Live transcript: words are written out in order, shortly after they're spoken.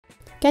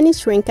Can it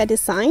shrink a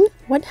design?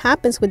 What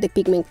happens with the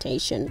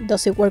pigmentation?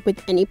 Does it work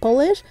with any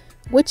polish?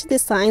 Which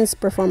designs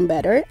perform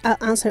better? I'll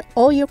answer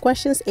all your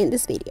questions in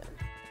this video.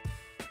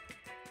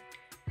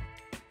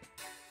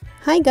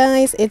 Hi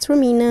guys, it's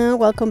Romina.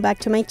 Welcome back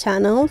to my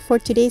channel. For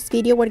today's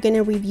video, we're going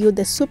to review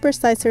the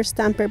Supersizer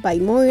stamper by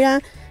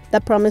Moyra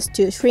that promised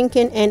to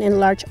shrinken and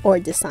enlarge our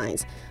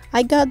designs.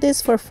 I got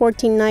this for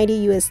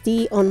 $14.90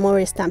 USD on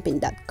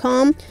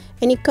moyrastamping.com,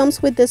 and it comes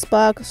with this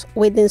box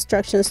with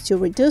instructions to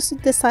reduce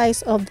the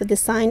size of the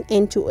design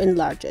and to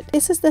enlarge it.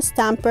 This is the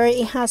stamper.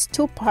 It has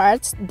two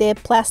parts, the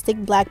plastic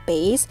black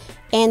base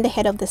and the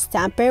head of the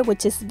stamper,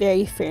 which is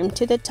very firm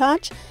to the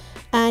touch.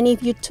 And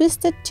if you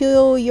twist it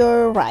to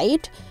your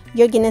right,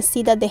 you're gonna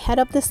see that the head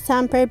of the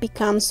stamper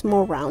becomes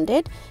more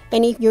rounded,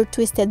 and if you're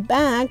twisted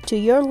back to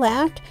your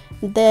left,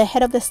 the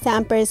head of the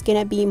stamper is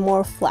gonna be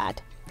more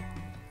flat.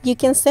 You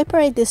can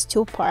separate these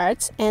two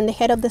parts, and the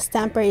head of the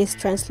stamper is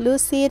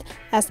translucent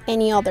as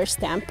any other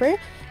stamper,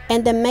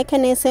 and the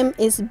mechanism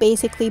is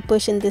basically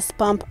pushing this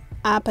pump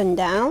up and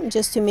down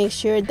just to make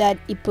sure that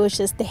it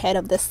pushes the head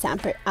of the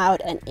stamper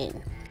out and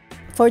in.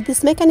 For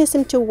this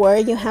mechanism to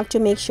work, you have to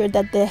make sure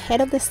that the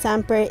head of the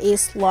stamper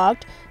is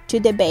locked to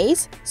the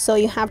base, so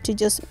you have to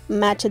just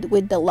match it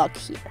with the lock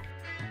here.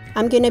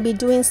 I'm going to be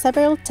doing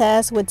several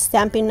tests with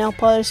stamping nail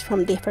polish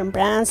from different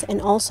brands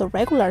and also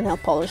regular nail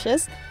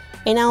polishes,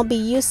 and I'll be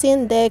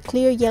using the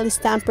clear jelly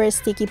stamper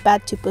sticky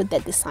pad to put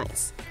the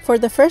designs. For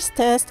the first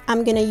test,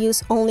 I'm going to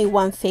use only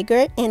one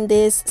figure and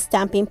this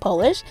stamping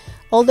polish.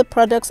 All the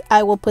products,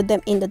 I will put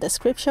them in the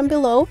description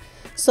below.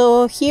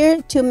 So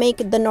here, to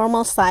make the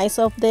normal size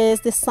of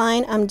this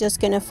design, I'm just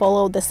going to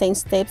follow the same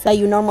steps that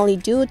you normally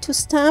do to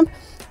stamp,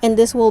 and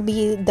this will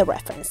be the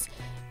reference.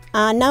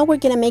 Now we're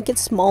going to make it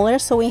smaller,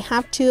 so we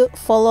have to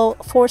follow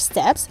 4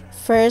 steps.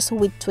 First,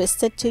 we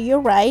twist it to your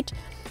right.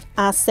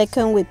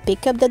 Second, we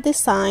pick up the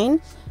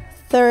design.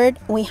 Third,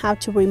 we have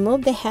to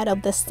remove the head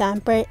of the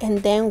stamper,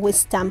 and then we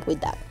stamp with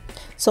that.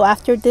 So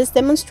after this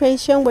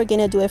demonstration, we're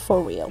going to do it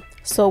for real.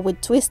 So we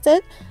twist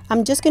it.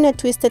 I'm just going to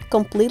twist it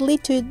completely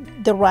to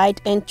the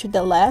right and to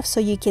the left so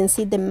you can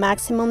see the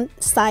maximum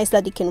size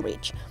that it can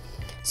reach.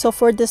 So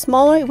for the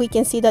smaller, we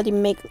can see that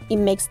it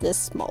makes this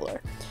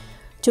smaller.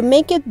 To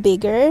make it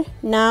bigger,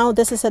 now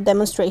this is a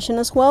demonstration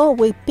as well.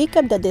 We pick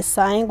up the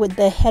design with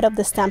the head of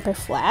the stamper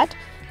flat.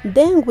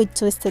 Then we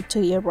twist it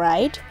to your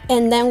right,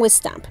 and then we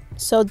stamp.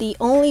 So the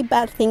only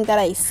bad thing that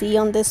I see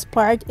on this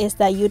part is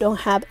that you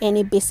don't have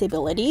any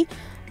visibility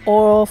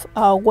of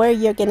where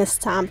you're gonna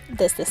stamp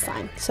this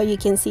design. So you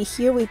can see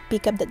here we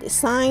pick up the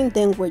design,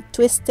 then we're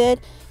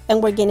twisted,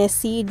 and we're gonna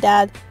see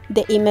that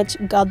the image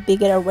got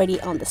bigger already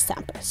on the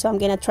stamper. So I'm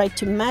gonna try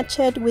to match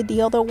it with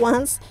the other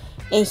ones,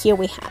 and here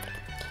we have it.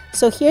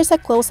 So here's a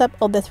close-up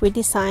of the 3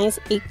 designs.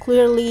 It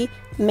clearly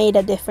made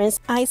a difference.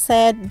 I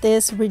said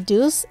this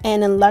reduced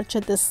and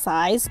enlarged the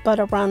size but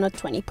around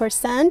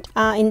 20%.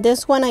 In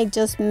this one I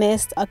just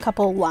missed a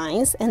couple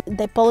lines, and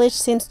the polish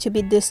seems to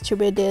be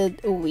distributed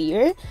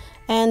weird,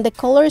 and the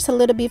color is a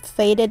little bit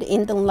faded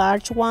in the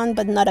large one,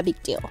 but not a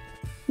big deal.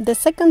 The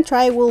second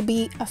try will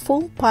be a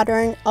full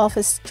pattern of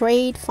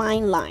straight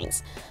fine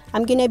lines.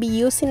 I'm gonna be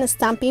using a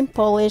stamping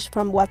polish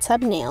from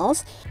WhatsApp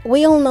Nails.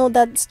 We all know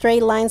that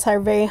straight lines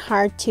are very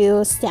hard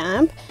to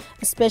stamp,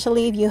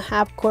 especially if you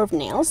have curved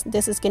nails.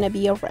 This is gonna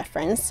be a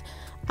reference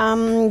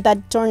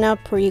that turned out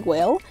pretty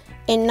well.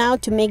 And now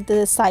to make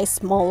the size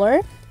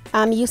smaller,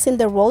 I'm using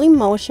the rolling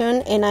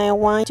motion, and I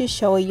want to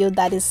show you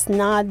that it's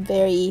not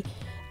very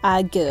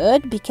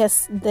good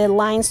because the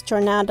lines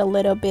turn out a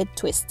little bit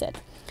twisted.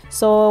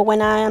 So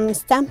when I'm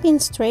stamping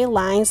straight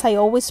lines, I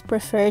always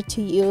prefer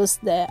to use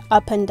the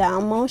up and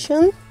down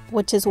motion,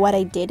 which is what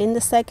I did in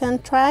the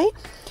second try,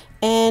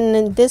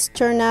 and this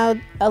turned out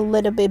a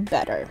little bit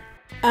better.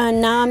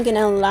 Now I'm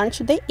gonna launch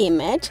the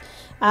image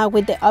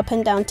with the up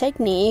and down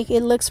technique.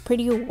 It looks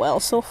pretty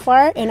well so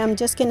far, and I'm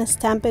just gonna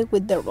stamp it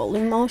with the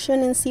rolling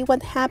motion and see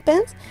what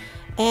happens.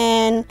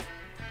 And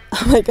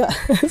oh my god,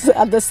 it's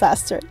a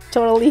disaster,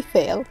 totally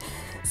failed.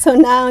 So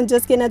now I'm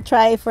just gonna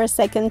try it for a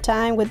second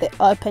time with the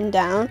up and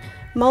down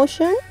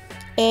motion,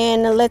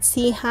 and let's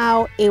see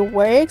how it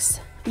works.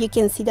 You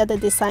can see that the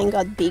design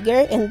got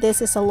bigger, and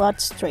this is a lot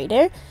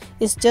straighter.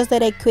 It's just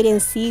that I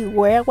couldn't see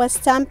where I was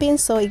stamping,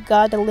 so it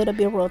got a little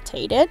bit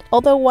rotated.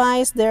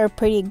 Otherwise, they're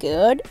pretty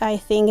good. I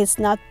think it's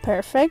not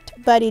perfect,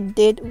 but it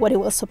did what it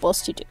was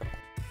supposed to do.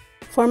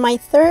 For my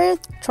third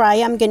try,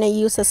 I'm gonna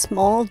use a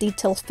small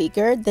detail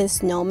figure, the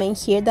snowman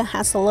here that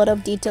has a lot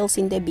of details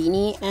in the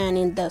beanie and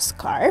in the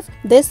scarf.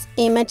 This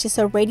image is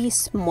already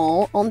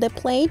small on the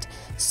plate,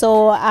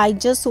 so I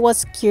just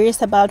was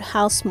curious about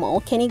how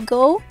small can it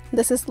go.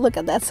 Look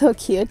at that, so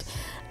cute.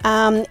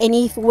 And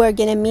if we're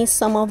gonna miss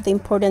some of the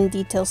important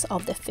details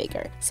of the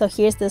figure. So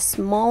here's the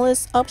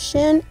smallest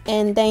option,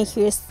 and then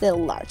here's the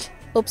large.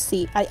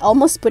 Oopsie, I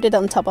almost put it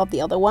on top of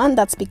the other one.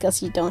 That's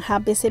because you don't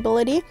have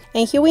visibility.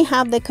 And here we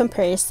have the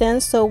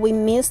comparison. So we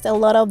missed a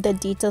lot of the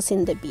details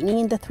in the beanie,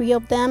 in the 3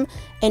 of them,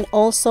 and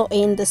also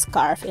in the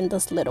scarf, in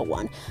this little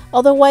one.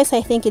 Otherwise,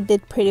 I think it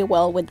did pretty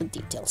well with the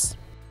details.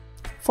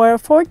 For our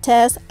fourth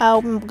test,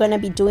 I'm gonna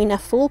be doing a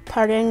full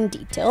pattern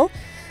detail.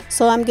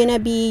 So I'm gonna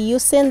be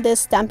using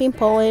this stamping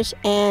polish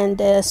and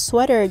the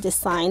sweater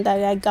design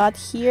that I got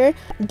here.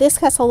 This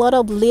has a lot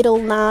of little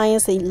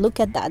lines, and look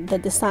at that, the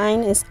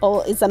design is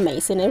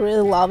amazing. I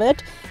really love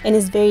it, and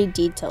it's very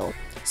detailed.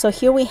 So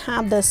here we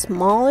have the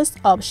smallest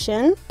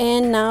option,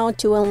 and now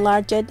to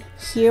enlarge it,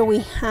 here we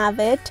have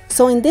it.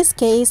 So in this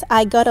case,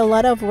 I got a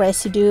lot of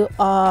residue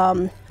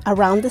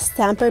around the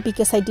stamper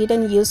because I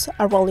didn't use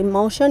a rolling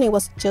motion, it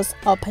was just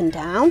up and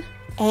down.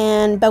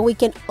 But we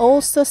can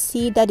also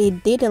see that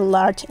it did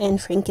enlarge and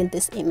shrink in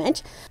this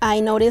image. I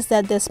noticed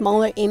that the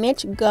smaller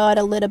image got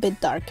a little bit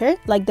darker,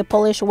 like the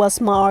polish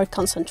was more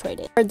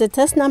concentrated. For the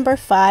test number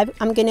 5,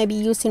 I'm gonna be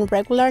using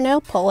regular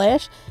nail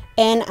polish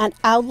and an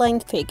outline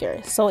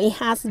figure, so it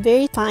has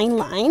very fine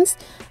lines.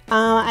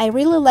 I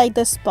really like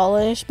this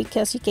polish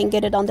because you can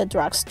get it on the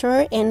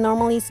drugstore, and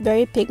normally it's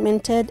very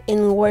pigmented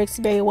and works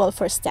very well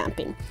for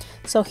stamping.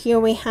 So here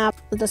we have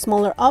the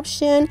smaller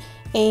option,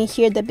 and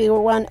here the bigger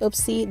one.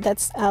 Oopsie,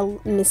 that's a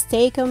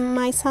mistake on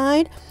my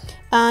side.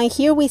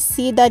 Here we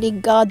see that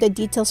it got the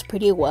details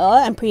pretty well.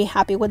 I'm pretty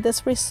happy with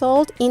this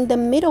result. In the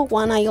middle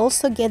one, I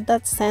also get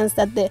that sense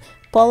that the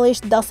polish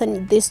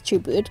doesn't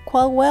distribute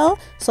quite well,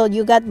 so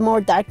you got more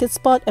darker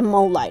spot and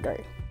more lighter.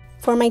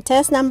 For my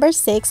test number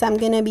 6, I'm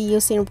gonna be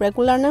using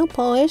regular nail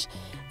polish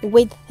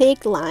with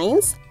thick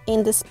lines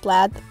in this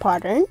plaid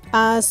pattern.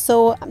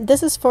 So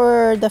this is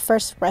for the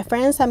first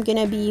reference. I'm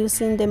gonna be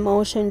using the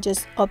motion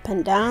just up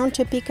and down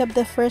to pick up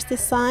the first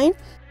design.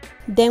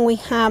 Then we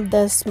have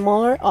the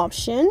smaller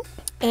option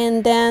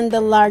and then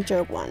the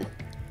larger one.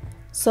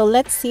 So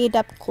let's see it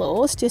up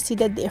close to see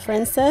the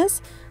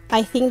differences.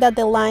 I think that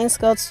the lines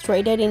got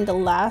straighter in the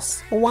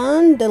last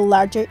one, the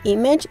larger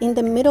image. In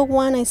the middle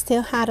one, I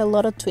still had a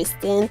lot of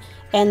twisting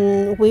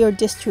and weird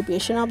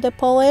distribution of the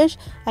polish.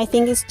 I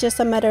think it's just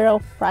a matter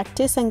of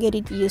practice and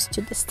getting used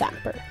to the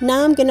stamper.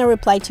 Now I'm gonna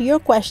reply to your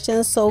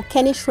questions. So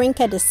can it shrink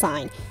a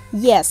design?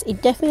 Yes,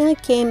 it definitely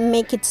can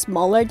make it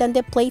smaller than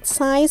the plate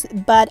size,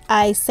 but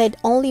I said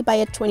only by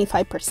a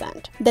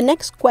 25%. The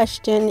next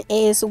question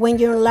is, when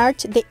you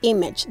enlarge the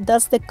image,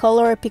 does the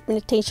color or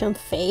pigmentation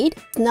fade?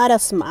 Not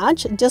as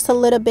much, just a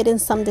little bit in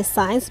some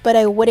designs, but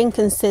I wouldn't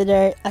consider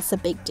it as a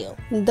big deal.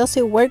 Does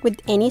it work with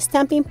any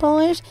stamping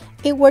polish?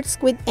 It works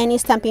with any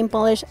stamping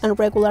polish and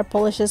regular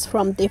polishes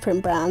from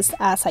different brands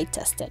as I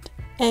tested.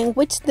 And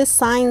which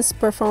designs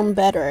perform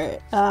better?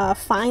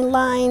 Fine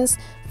lines,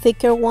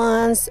 thicker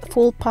ones,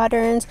 full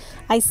patterns?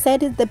 I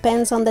said it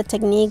depends on the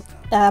technique,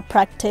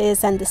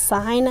 practice and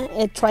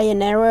design. Try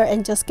and error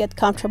and just get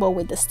comfortable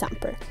with the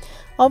stamper.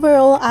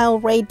 Overall, I'll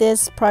rate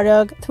this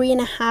product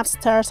 3.5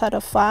 stars out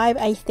of 5.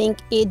 I think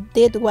it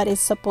did what it's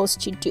supposed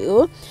to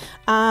do.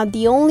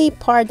 The only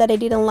part that I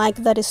didn't like,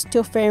 that is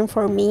too firm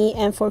for me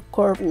and for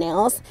curved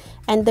nails.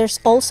 And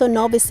there's also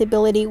no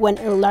visibility when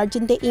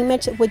enlarging the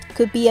image, which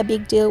could be a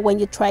big deal when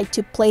you try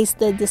to place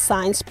the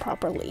designs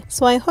properly.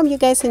 So I hope you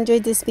guys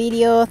enjoyed this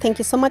video. Thank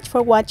you so much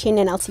for watching,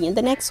 and I'll see you in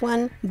the next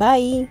one.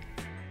 Bye!